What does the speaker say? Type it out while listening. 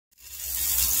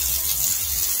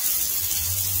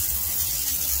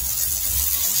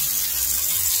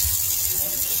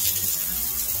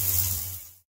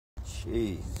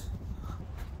Jeez.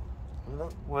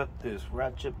 Look what this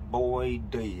ratchet boy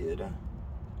did.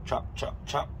 Chop, chop,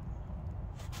 chop.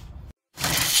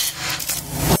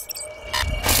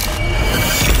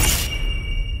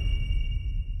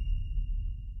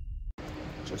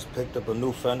 Just picked up a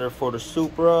new fender for the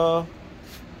Supra.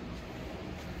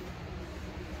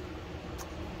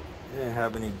 Didn't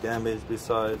have any damage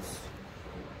besides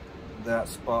that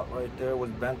spot right there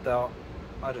was bent out.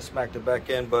 I just smacked it back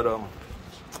in, but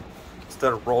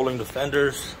instead of rolling the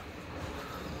fenders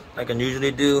like I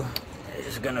usually do, I'm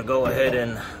just gonna go ahead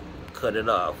and cut it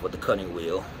off with the cutting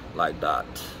wheel like that.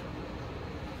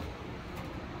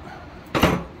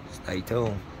 Stay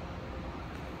tuned.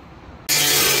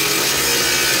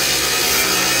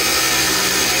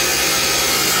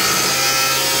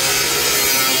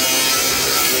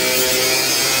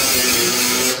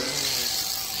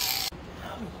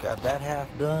 Got that half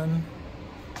done.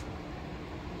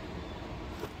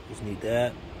 Just need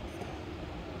that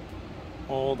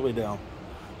all the way down.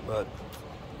 But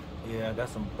yeah, I got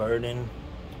some burning.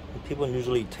 People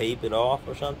usually tape it off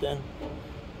or something.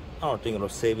 I don't think it'll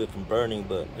save it from burning,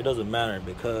 but it doesn't matter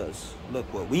because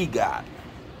look what we got.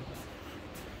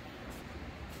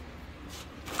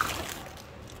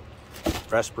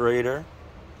 Respirator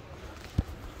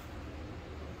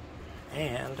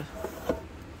and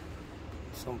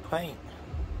some paint.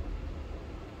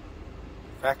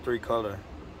 Factory color.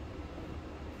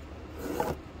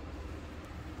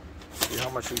 See how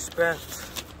much we spent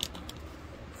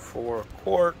for a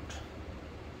quart.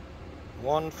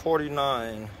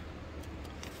 $149.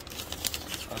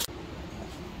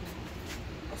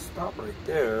 I'll stop right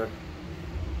there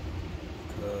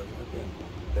because I think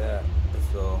that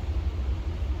is a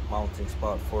mounting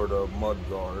spot for the mud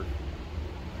guard.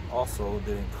 Also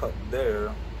didn't cut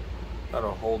there.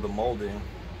 That'll hold the molding.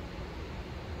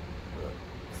 But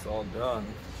it's all done.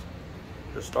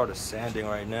 Just started sanding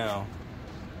right now.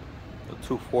 The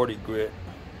 240 grit.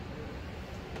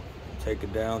 Take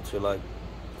it down to like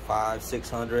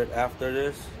 500-600 after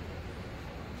this.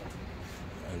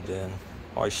 And then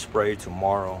I spray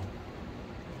tomorrow.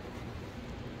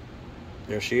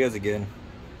 There she is again.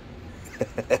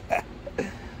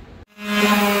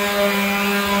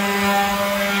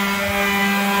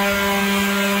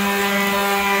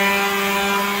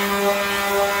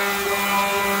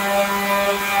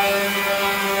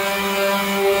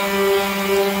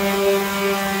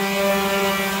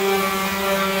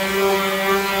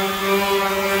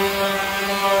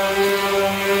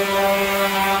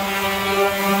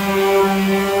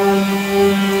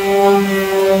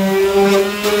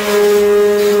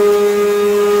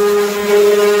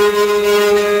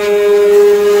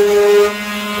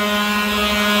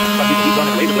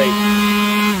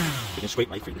 Straight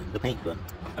right through the paint, but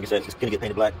like I said, it's gonna get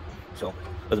painted black, so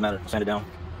doesn't matter. I'll sand it down.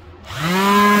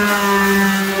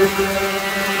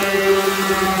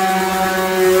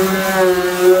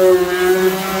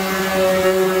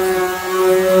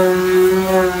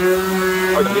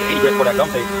 Probably gonna get 80 grit for that gum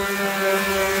tape.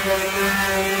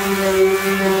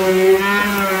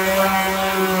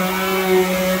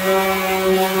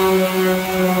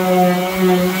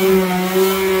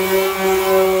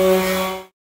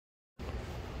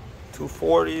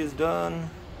 $240 is done.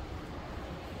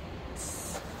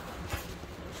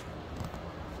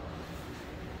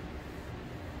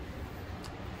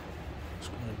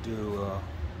 Just gonna do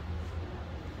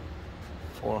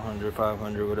 400,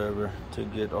 500, whatever, to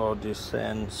get all these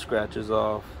sand scratches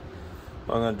off.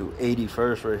 I'm gonna do 80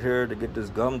 first right here to get this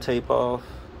gum tape off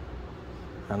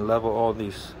and level all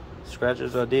these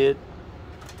scratches I did,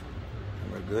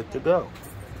 and we're good to go.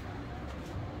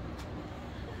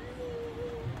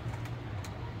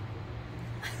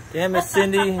 Damn it,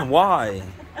 Cindy, why?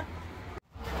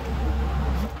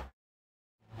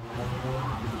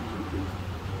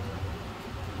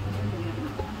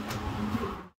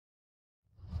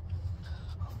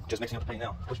 Just mixing up the paint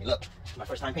now. Push me, look. It's my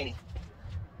first time painting.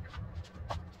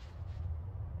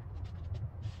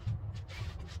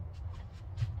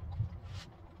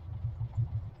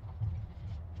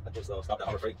 I just stopped at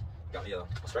Harbor Freight. Got me a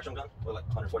stretch gun for like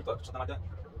 140 bucks or something like that.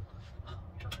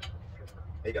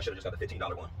 Maybe I should have just got the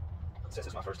 $15 one, since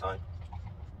it's my first time.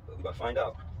 But we about to find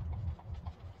out.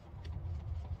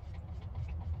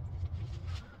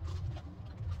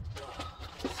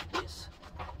 Yes.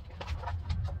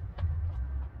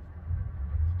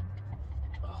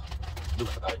 Oh, I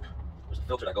forgot it. There's a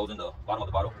filter that goes in the bottom of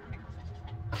the bottle.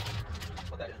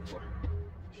 Put that in the door.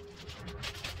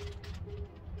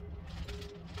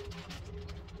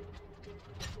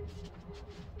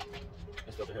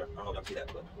 This filter here, I don't know if y'all can see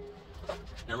that, but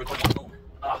and record my phone.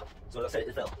 As soon as I said it,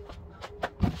 it fell.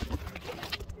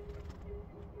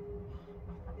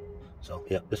 So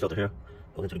yeah, this filter here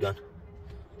goes into the gun.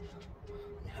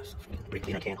 Yeah, so brake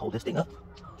cleaner can hold this thing up.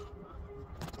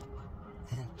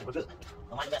 And we're good.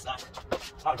 Don't mind the mess, guys.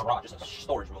 It's not a garage, it's a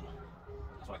storage room.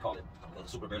 That's what I call it. The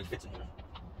Supra barely fits in here.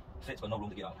 It fits, but no room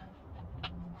to get out.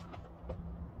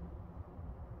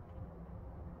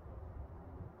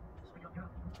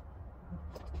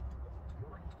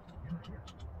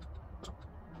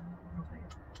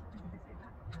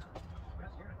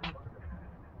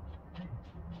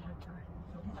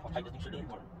 How tight this thing should be,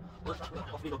 or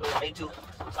hopefully it'll go made to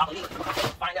stop the leak.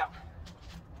 Find out.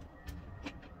 I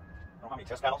don't have any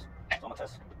test panels, so I'm gonna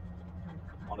test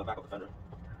on the back of the fender.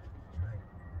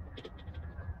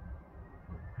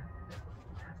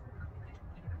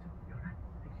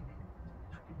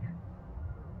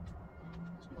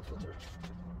 Filter.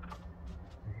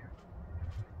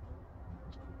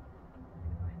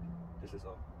 This is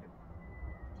a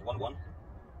 1-1.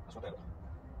 That's what that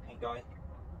paint guy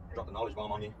dropped the knowledge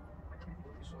bomb on me.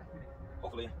 So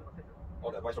hopefully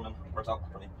all the advice from him works out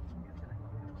for me.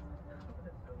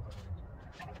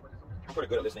 I'm pretty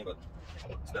good at listening, but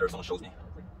it's better if someone shows me.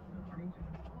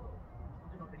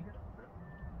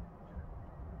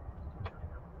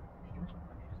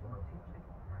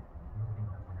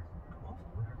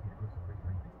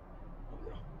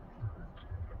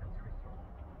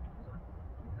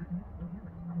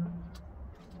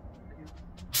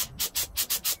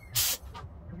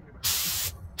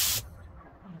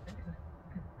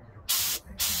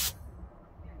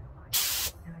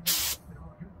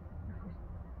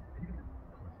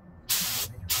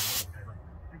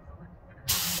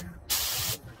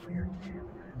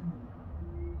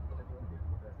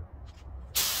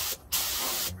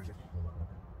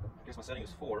 I guess my setting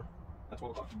is 4 at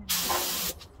 12 o'clock.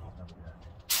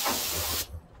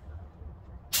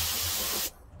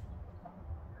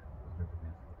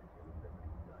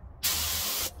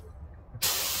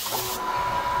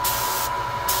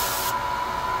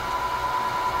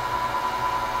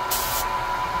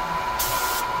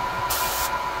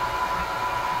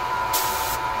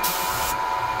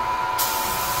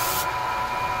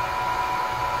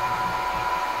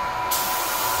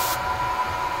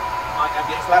 I'm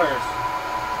getting splatters.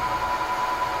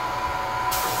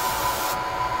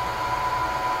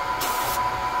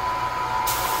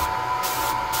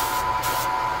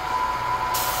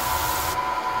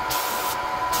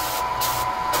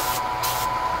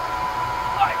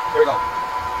 Alright, here we go.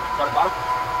 Start at the bottom.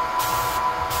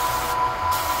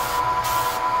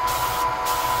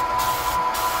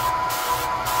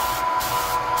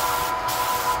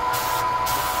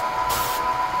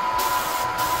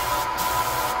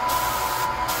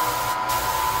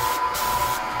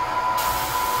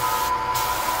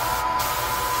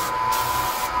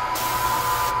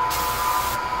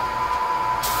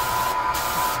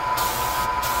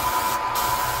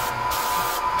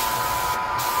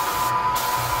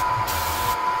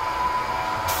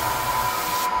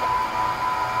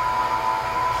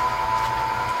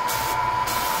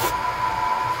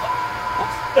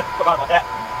 Forgot about that.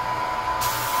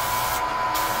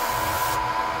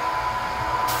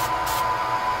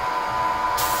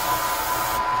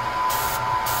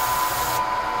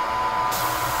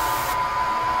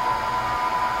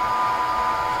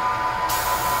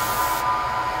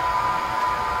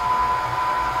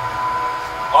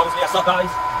 Obviously I suck, guys,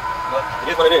 but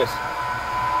it is what it is.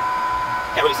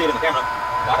 Can't really see it in the camera.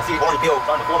 I can see orange peel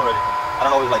starting to form already. I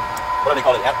don't know, like, what do they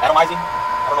call it? Atomizing?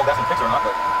 I don't know if that's in the picture or not,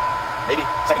 but maybe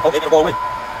second coat, maybe it'll go away. Put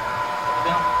it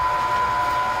down.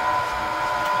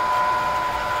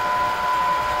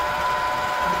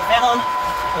 Put the fan on,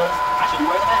 because I should be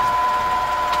wearing a mask.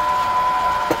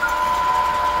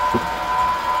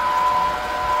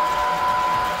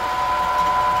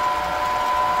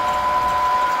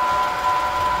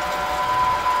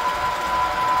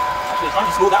 Actually, it's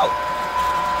starting to smooth out.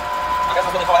 I guess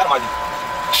that's what they call atomizing.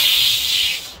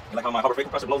 You like how my Harbor Freight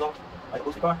compressor blows off like a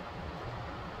boosted car?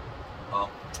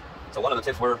 So one of the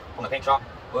tips were from the paint shop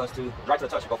was to dry to the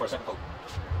touch and go for a second coat.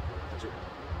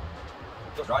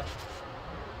 Feels dry.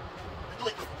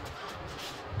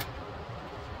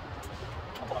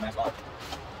 I'll put my mask on.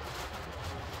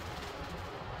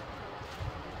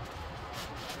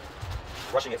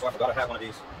 Rushing it, so I forgot I had one of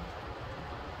these.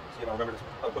 See if I remember this.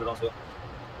 I'll put it on still.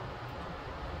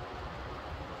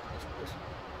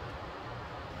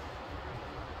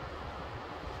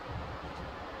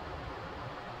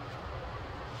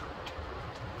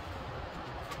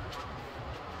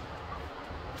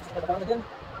 At the bottom again.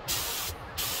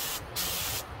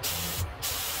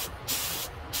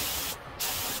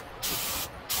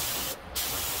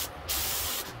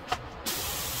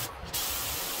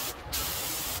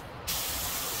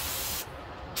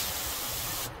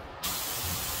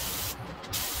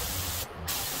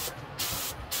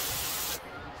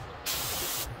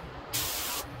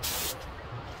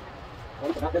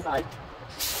 Not this side.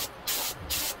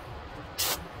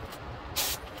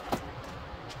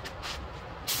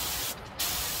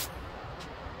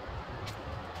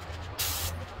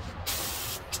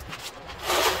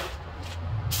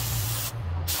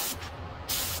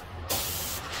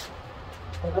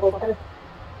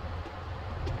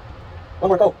 One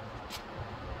more go.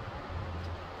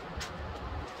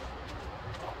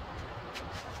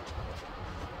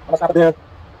 I'm gonna stop it there.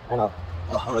 I know.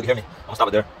 Oh, I don't really hear me. I'm gonna stop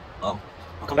it there. I'll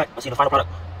come back. I'll see the final product.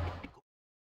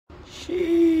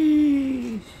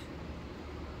 Sheesh.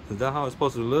 Is that how it's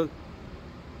supposed to look?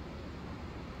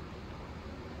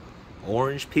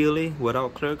 Orange peely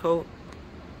without clear coat?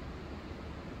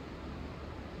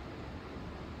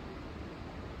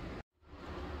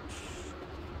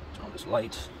 Turn on this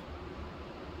light.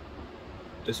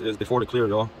 This is before the clear,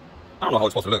 y'all. I don't know how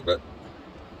it's supposed to look, but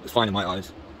it's fine in my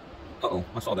eyes. Uh-oh,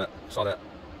 I saw that.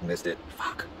 Missed it.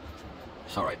 Fuck.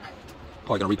 It's alright.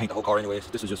 Probably gonna repaint the whole car anyways.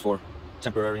 This is just for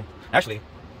temporary. Actually,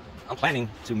 I'm planning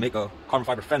to make a carbon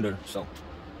fiber fender, so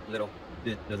little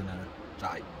bit doesn't matter. It's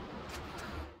alright.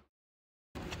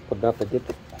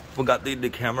 Forgot to leave the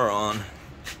camera on.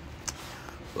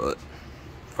 But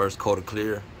first coat of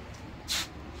clear.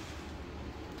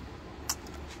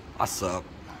 I suck.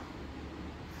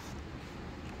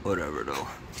 Whatever though.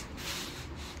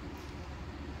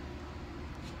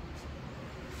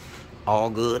 All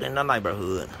good in the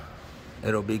neighborhood.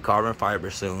 It'll be carbon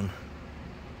fiber soon.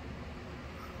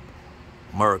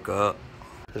 Mark up.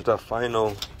 Here's the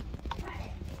final.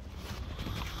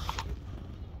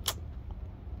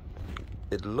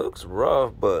 It looks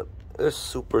rough, but it's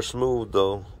super smooth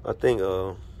though. I think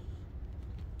a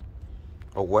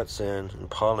wet sand and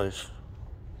polish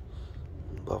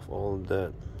buff all of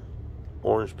that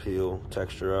orange peel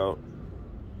texture out.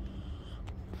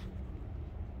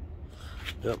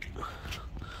 Yep.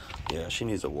 Yeah, she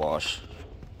needs a wash.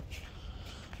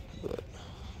 But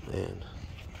man,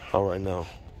 all right now.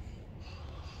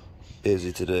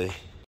 Busy today.